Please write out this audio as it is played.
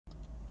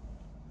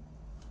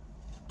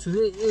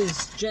Today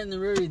is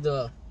January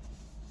the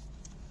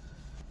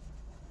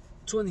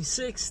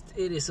 26th.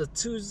 It is a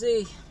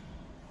Tuesday,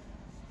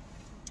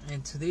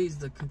 and today is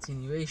the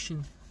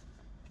continuation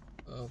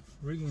of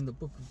reading the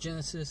book of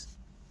Genesis,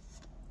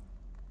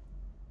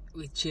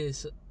 which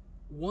is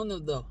one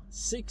of the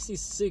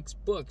 66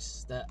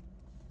 books that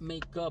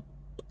make up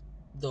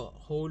the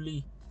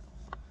Holy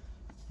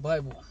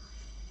Bible.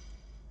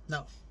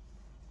 Now,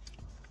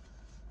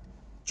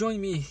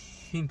 join me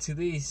in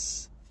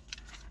today's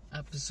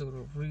episode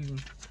of reading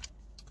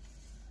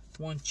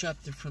one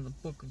chapter from the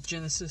book of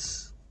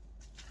Genesis.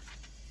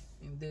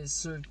 In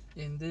this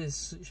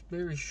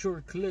very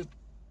short clip,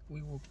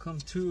 we will come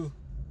to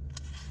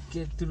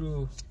get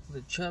through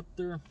the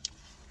chapter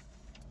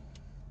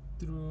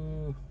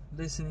through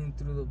listening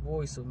through the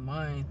voice of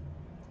mine,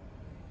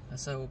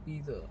 as I will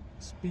be the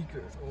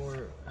speaker,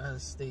 or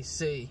as they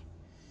say,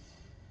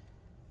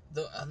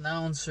 the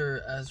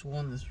announcer, as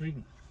one is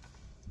reading.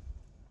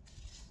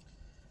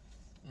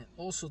 And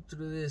also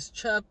through this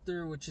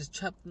chapter, which is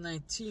chapter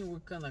 19, we're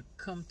gonna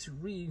come to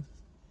read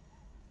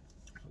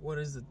what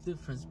is the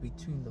difference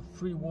between the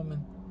free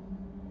woman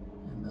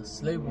and the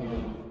slave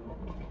woman.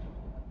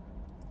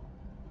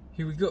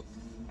 Here we go.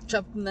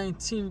 Chapter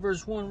 19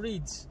 verse 1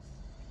 reads,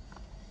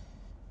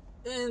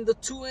 "And the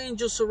two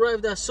angels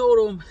arrived at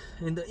Sodom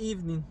in the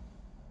evening,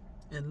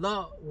 and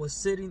Lot was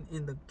sitting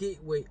in the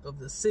gateway of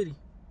the city.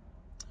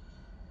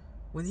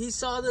 When he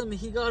saw them,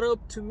 he got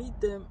up to meet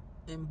them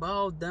and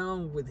bowed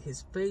down with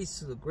his face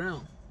to the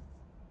ground.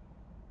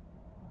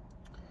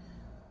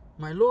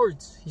 'My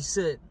lords,' he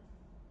said,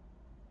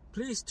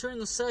 'please turn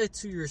aside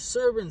to your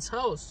servant's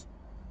house.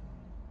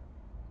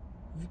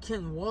 You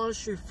can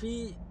wash your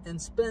feet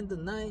and spend the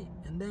night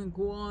and then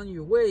go on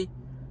your way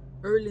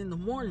early in the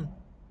morning.'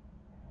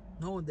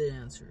 'No,' they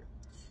answered,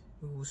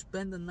 'we will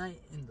spend the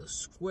night in the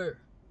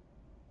square.'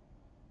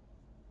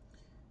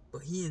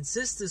 But he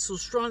insisted so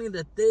strongly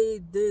that they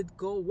did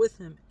go with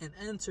him and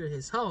enter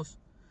his house.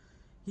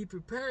 He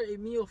prepared a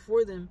meal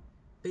for them,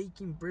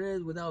 baking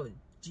bread without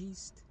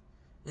yeast,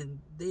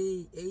 and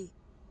they ate.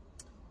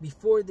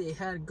 Before they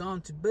had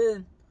gone to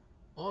bed,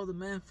 all the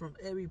men from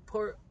every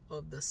part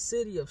of the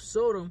city of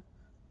Sodom,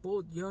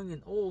 both young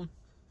and old,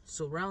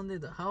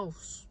 surrounded the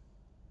house.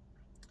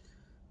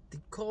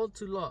 They called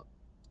to Lot,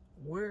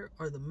 'Where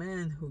are the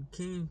men who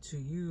came to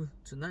you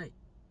tonight?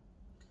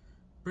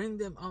 Bring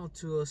them out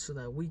to us so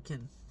that we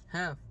can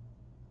have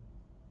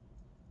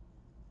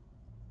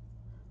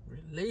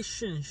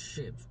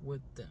relationships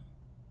with them.'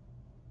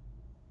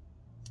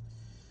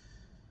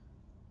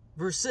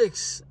 Verse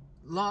 6,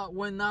 Lot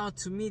went out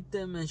to meet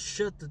them and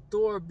shut the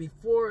door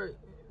before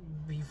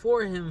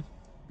him,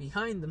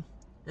 behind them,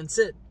 and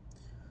said,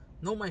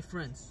 'No, my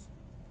friends,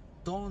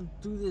 don't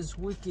do this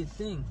wicked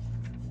thing.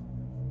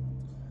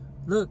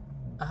 Look,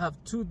 I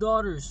have two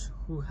daughters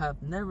who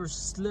have never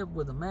slept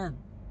with a man.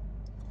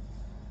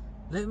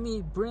 Let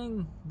me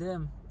bring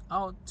them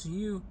out to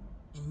you,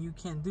 and you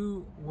can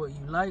do what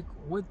you like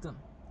with them.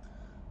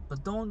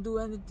 But don't do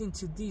anything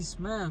to these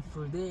men,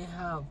 for they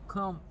have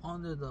come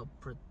under the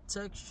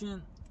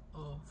protection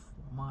of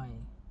my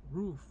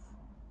roof.'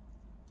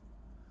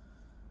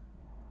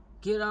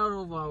 'Get out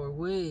of our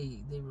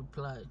way,' they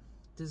replied.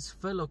 'This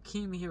fellow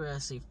came here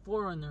as a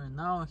foreigner, and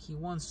now he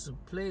wants to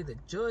play the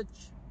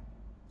judge.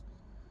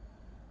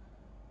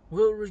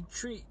 We'll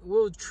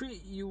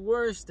treat you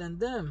worse than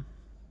them.'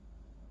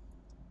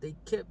 They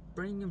kept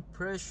bringing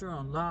pressure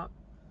on Lot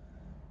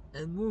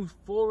and moved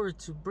forward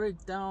to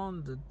break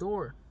down the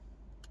door.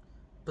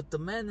 But the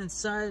men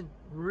inside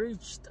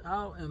reached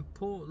out and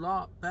pulled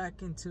Lot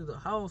back into the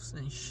house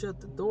and shut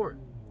the door.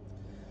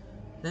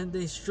 Then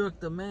they struck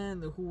the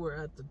men who were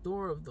at the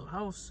door of the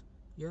house,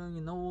 young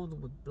and old,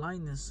 with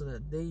blindness, so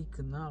that they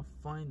could not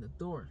find the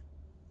door.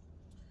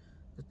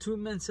 The two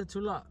men said to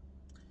Lot,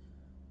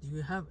 'Do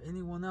you have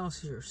anyone else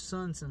here,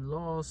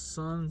 sons-in-law,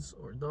 sons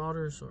or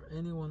daughters, or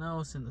anyone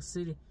else in the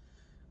city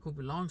who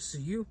belongs to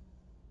you?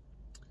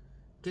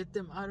 Get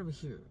them out of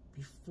here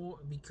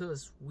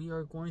because we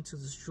are going to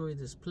destroy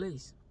this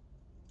place.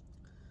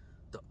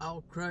 The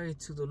outcry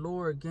to the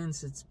Lord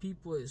against its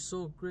people is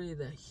so great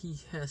that he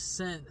has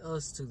sent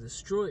us to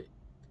destroy it.'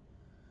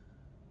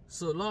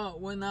 So Lot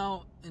went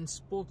out and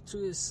spoke to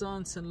his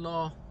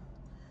sons-in-law,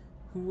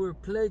 who were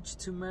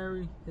pledged to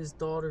marry his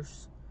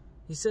daughters.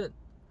 He said,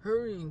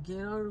 'Hurry and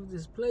get out of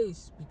this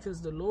place, because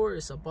the Lord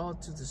is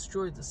about to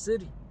destroy the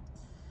city.'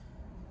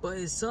 But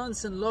his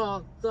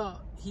sons-in-law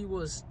thought he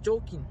was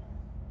joking.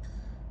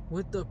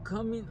 With the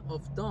coming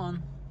of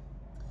dawn,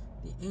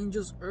 the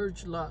angels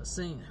urged Lot,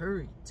 saying,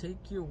 'Hurry,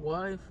 take your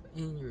wife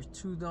and your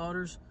two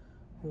daughters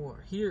who are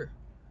here,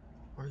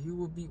 or you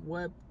will be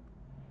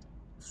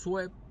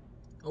swept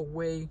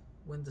away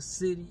when the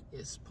city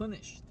is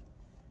punished.'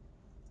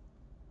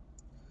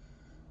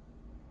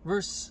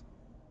 Verse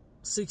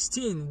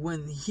 16,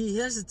 when he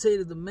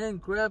hesitated, the man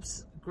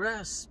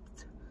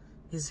grasped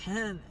his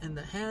hand and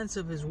the hands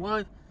of his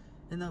wife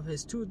and of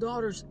his two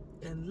daughters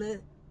and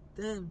led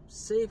them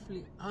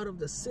safely out of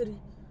the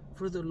city,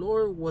 for the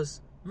Lord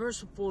was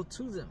merciful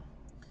to them.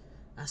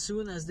 As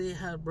soon as they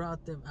had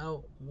brought them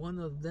out, one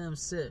of them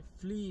said,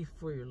 "Flee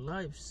for your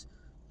lives.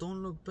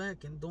 Don't look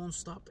back and don't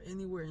stop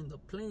anywhere in the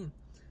plain.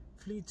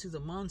 Flee to the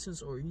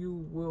mountains or you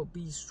will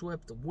be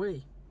swept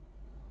away."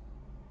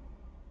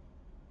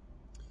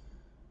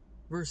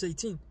 Verse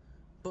 18.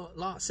 But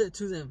Lot said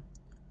to them,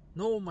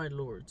 "No, my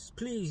lords,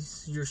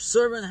 please, your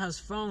servant has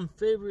found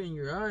favor in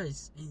your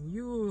eyes, and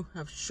you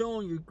have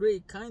shown your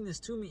great kindness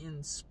to me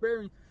in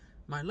sparing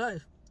my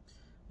life.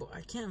 But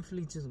I can't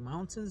flee to the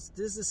mountains.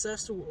 This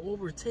disaster will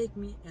overtake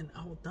me and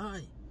I'll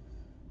die.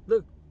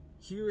 Look,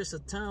 here is a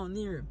town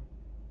near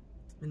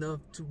enough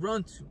to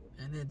run to,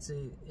 and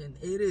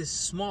it is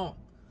small.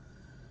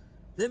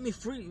 Let me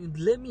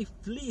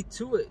flee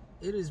to it.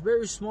 It is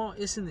very small,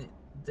 isn't it?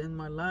 Then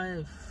my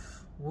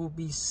life will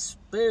be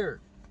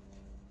spared."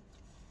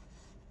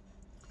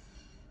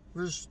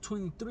 Verse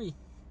 23.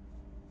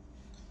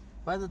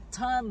 By the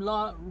time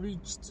Lot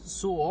reached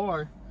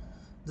Zoar,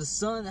 the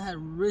sun had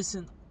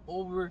risen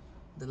over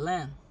the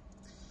land.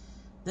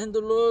 Then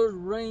the Lord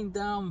rained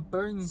down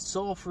burning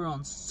sulfur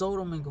on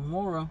Sodom and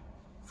Gomorrah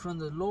from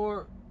the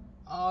Lord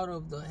out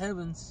of the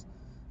heavens.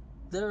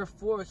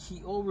 Therefore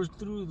he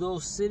overthrew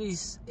those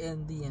cities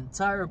and the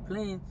entire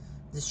plain,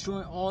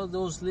 destroying all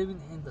those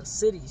living in the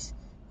cities,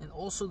 and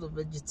also the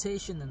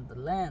vegetation in the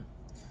land.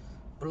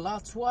 But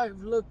Lot's wife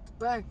looked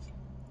back,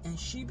 and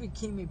she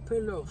became a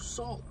pillar of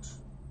salt.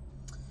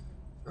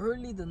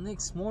 Early the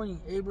next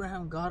morning,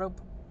 Abraham got up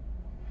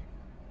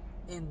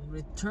and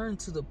returned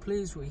to the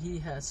place where he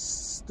had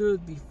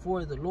stood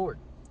before the Lord.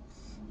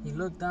 He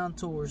looked down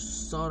towards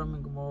Sodom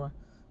and Gomorrah,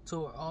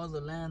 toward all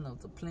the land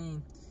of the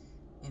plain,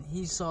 and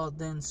he saw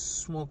dense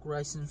smoke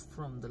rising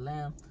from the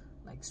land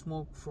like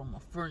smoke from a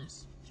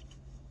furnace.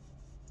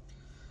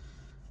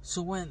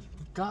 So when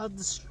God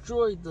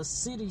destroyed the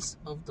cities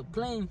of the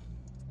plain,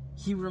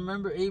 he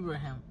remembered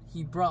Abraham.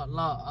 He brought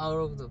Lot out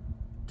of the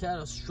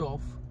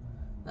catastrophe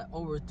that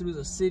overthrew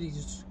the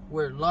cities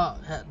where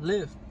Lot had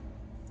lived.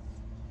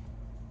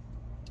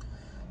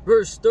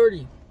 Verse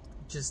 30,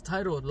 which is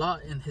titled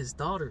Lot and his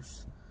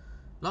daughters.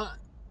 Lot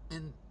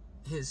and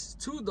his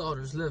 2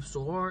 daughters left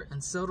Zoar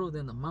and settled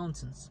in the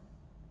mountains,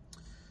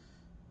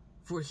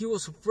 for he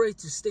was afraid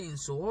to stay in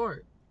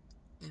Zoar,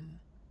 and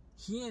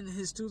he and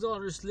his 2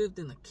 daughters lived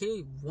in a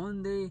cave.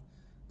 One day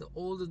the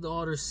older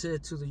daughter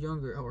said to the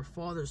younger, "Our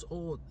father is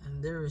old,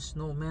 and there is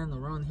no man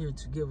around here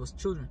to give us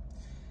children.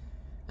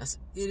 As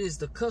it is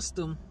the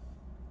custom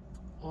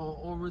all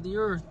over the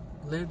earth,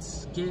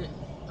 let's get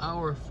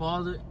our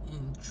father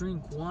and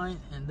drink wine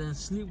and then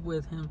sleep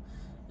with him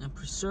and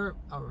preserve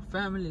our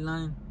family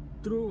line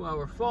through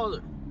our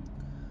father."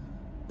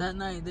 That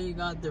night they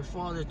got their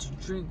father to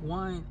drink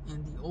wine,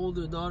 and the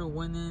older daughter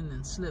went in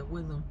and slept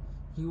with him.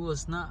 He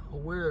was not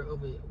aware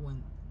of it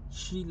when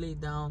she lay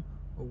down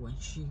or when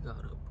she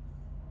got up.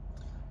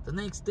 The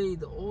next day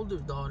the older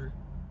daughter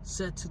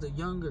said to the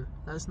younger,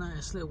 "Last night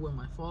I slept with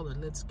my father.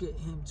 Let's get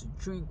him to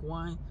drink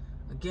wine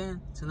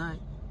again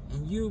tonight,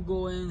 and you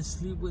go in and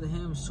sleep with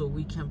him so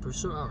we can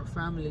preserve our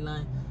family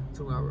line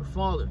through our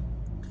father."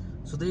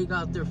 So they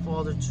got their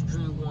father to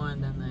drink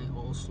wine that night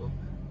also,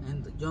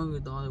 and the younger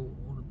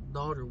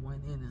daughter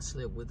went in and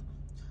slept with him.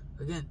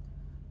 Again,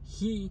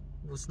 he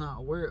was not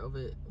aware of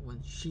it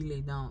when she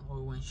lay down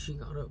or when she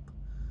got up.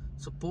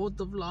 So both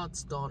of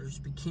Lot's daughters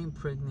became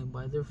pregnant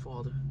by their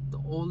father. The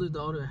older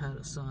daughter had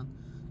a son,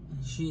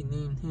 and she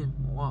named him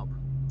Moab.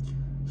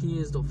 He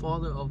is the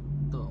father of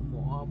the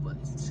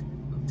Moabites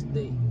of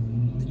today.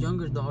 The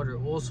younger daughter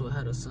also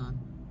had a son,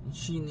 and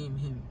she named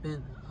him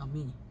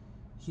Ben-Ami.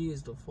 He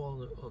is the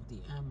father of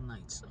the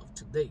Ammonites of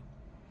today.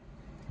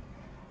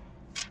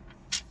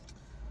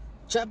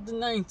 Chapter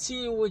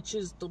 19, which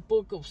is the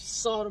book of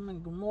Sodom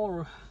and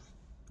Gomorrah,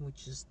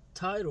 which is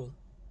titled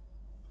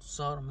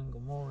Sodom and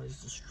Gomorrah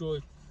is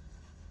Destroyed.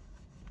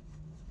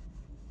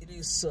 It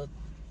is a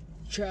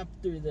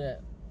chapter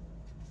that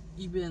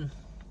even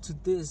to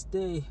this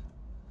day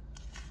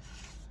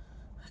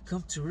I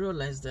come to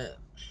realize that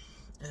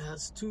it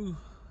has two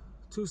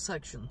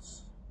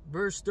sections.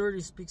 Verse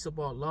 30 speaks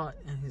about Lot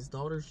and his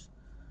daughters,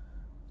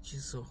 which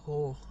is a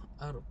whole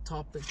out of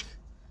topic,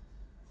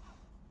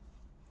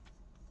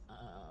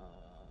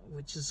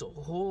 which is a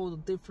whole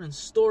different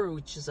story,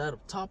 which is out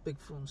of topic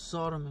from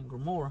Sodom and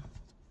Gomorrah.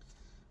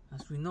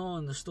 As we know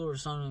in the story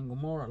of Sodom and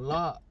Gomorrah,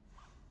 Lot,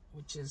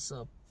 which is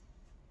a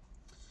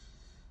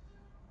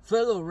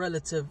fellow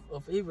relative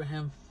of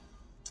Abraham,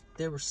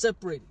 they were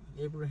separated.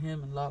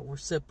 Abraham and Lot were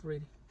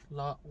separated.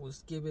 Lot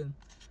was given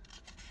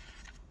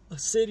a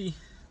city,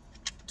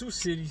 2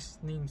 cities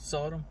named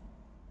Sodom,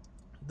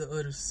 the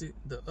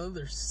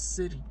other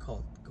city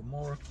called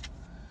Gomorrah,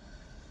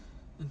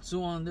 and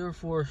so on.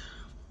 Therefore,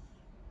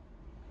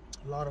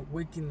 a lot of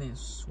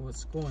wickedness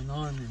was going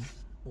on in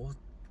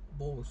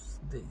both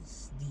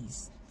these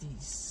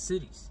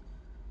cities,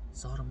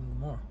 Sodom and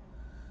Gomorrah.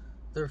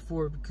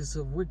 Therefore, because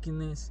of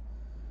wickedness,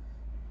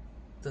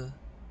 the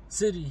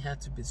city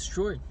had to be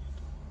destroyed.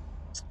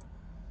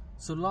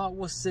 So Lot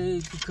was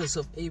saved because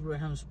of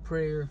Abraham's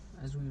prayer,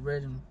 as we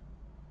read in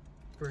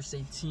verse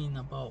 18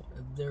 about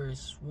if there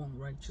is one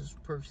righteous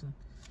person,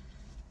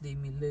 they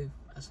may live,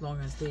 as long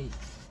as they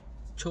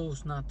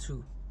chose not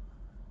to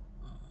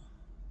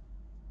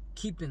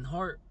keep in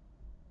heart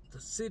the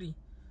city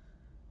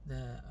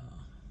that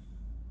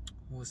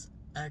was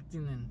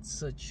acting in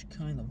such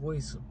kind of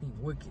ways of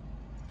being wicked.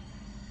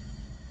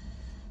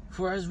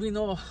 For as we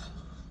know,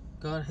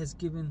 God has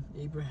given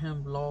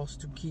Abraham laws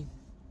to keep.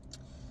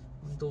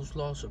 When those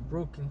laws are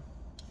broken,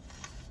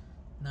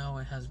 now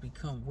it has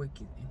become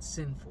wicked and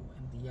sinful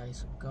in the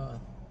eyes of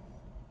God.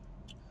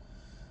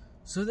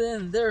 So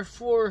then,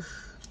 therefore,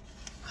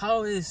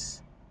 how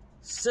is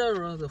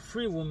Sarah the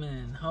free woman,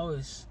 and how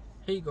is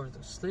Hagar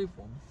the slave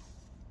woman?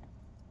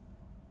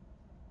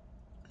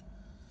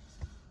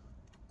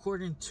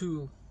 According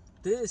to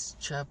this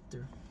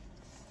chapter,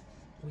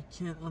 we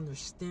can't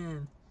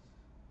understand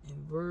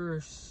in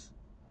verse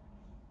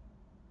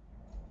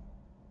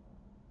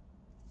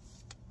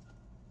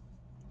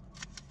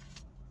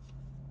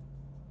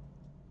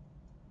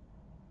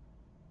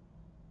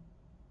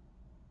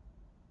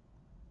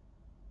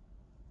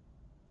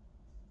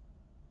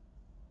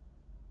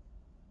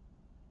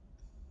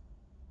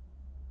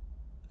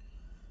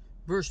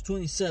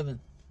 27.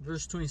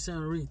 Verse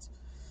 27 reads,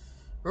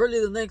 early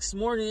the next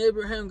morning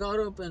Abraham got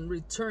up and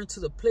returned to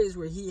the place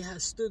where he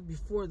had stood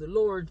before the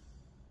Lord.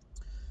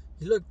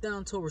 He looked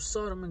down toward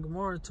Sodom and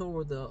Gomorrah,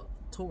 toward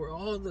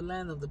all the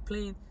land of the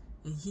plain,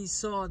 and he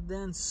saw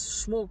then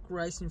smoke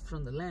rising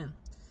from the land,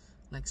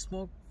 like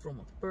smoke from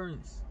a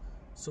furnace.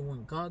 So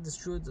when God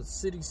destroyed the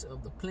cities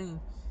of the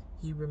plain,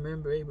 he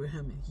remembered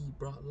Abraham, and he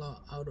brought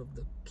Lot out of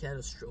the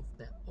catastrophe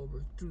that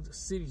overthrew the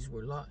cities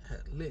where Lot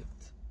had lived.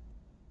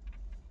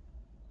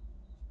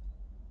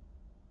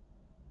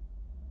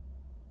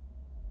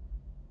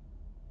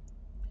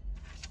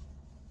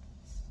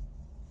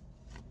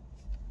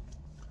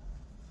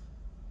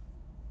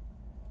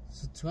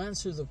 So to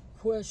answer the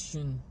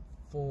question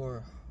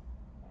for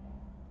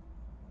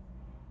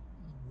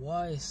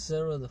why is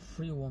Sarah the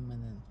free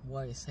woman and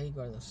why is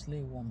Hagar the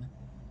slave woman,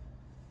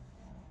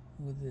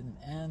 with an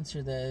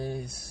answer that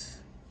is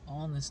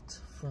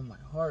honest from my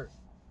heart,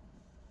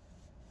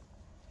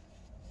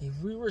 if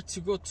we were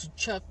to go to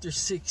chapter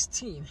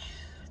 16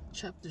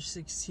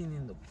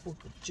 in the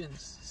book of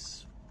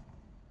Genesis,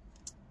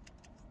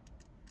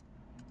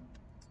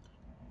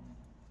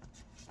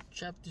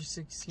 chapter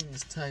 16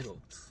 is titled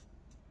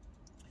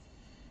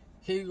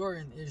Hagar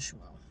and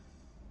Ishmael.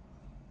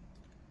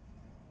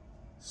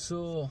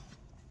 So,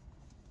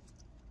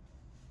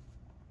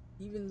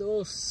 even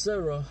though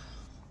Sarah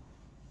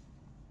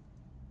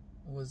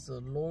was a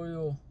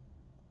loyal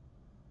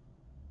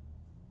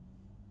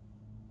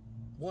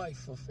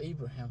wife of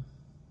Abraham,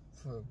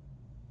 for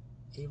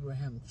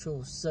Abraham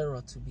chose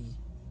Sarah to be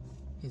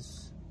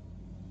his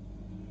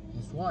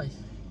wife,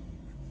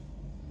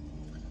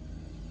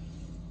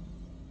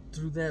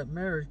 through that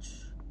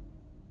marriage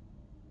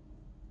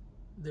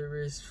there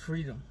is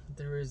freedom.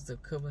 There is the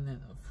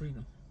covenant of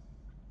freedom.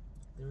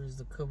 There is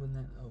the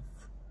covenant of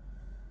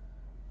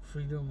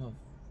freedom of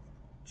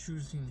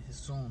choosing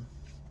his own.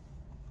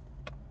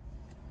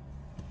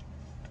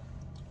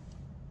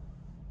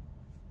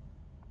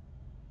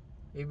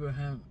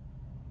 Abraham,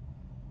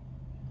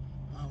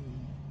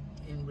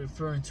 in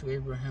referring to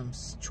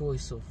Abraham's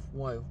choice of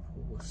wife,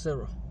 who was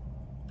Sarah.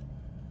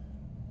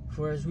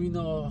 For as we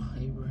know,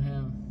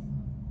 Abraham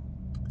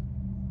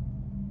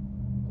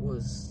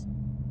was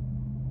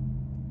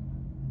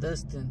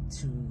destined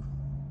to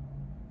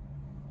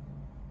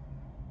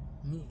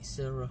meet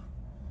Sarah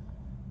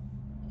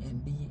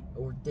and be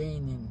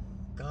ordained in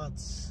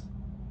God's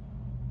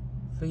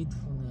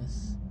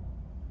faithfulness,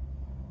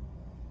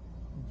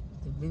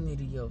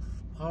 divinity of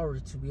power,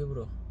 to be able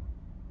to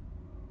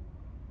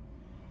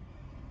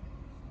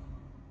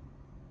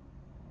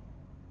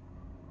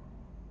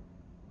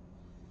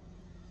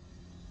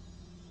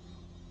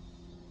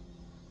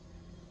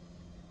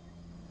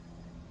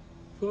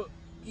put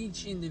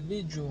each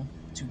individual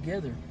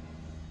together.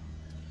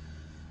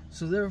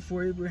 So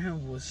therefore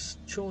Abraham was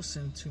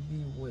chosen to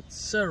be with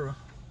Sarah,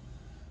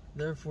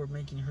 therefore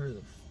making her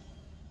the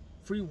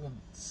free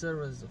woman.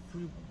 Sarah is the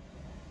free woman.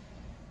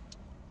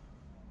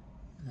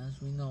 And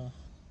as we know,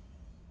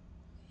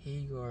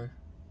 Hagar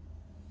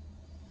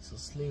is a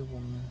slave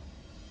woman.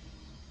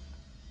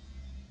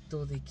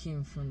 Though they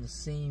came from the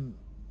same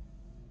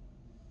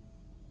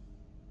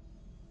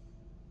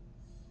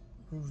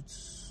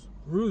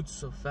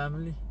roots of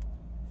family,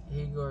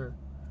 Hagar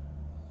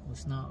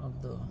was not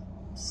of the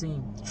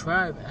same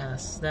tribe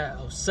as that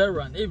of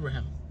Sarah and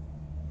Abraham.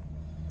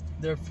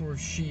 Therefore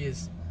she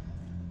is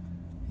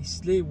a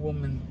slave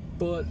woman,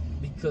 but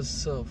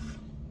because of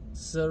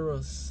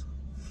Sarah's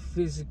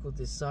physical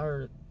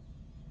desire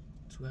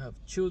to have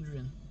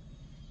children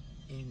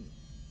and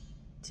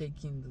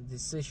taking the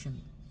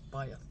decision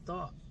by a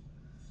thought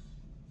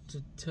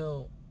to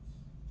tell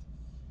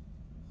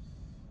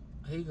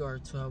Hagar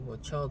to have a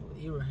child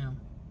with Abraham,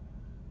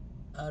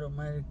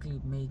 automatically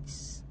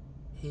makes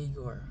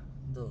Hagar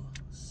the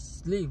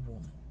slave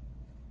woman.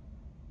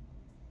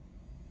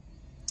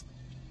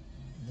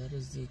 That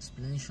is the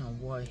explanation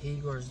of why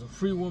Hagar is the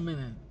free woman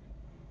and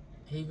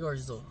Hagar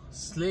is the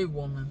slave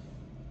woman.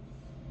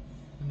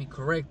 me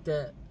correct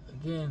that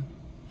again.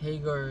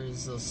 Hagar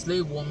is a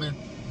slave woman,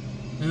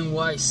 and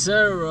why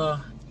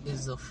Sarah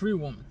is a free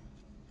woman.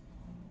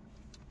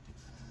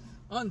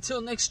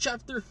 Until next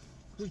chapter,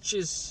 which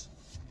is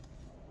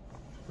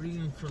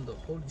reading from the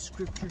Holy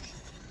Scriptures.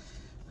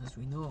 As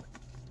we know,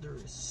 there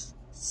is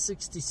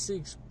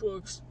 66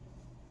 books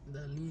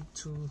that lead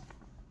to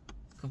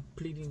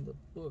completing the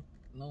book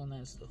known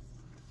as the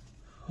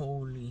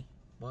Holy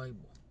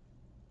Bible.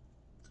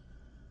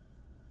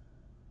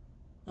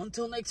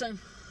 Until next time,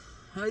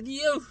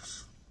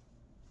 adios.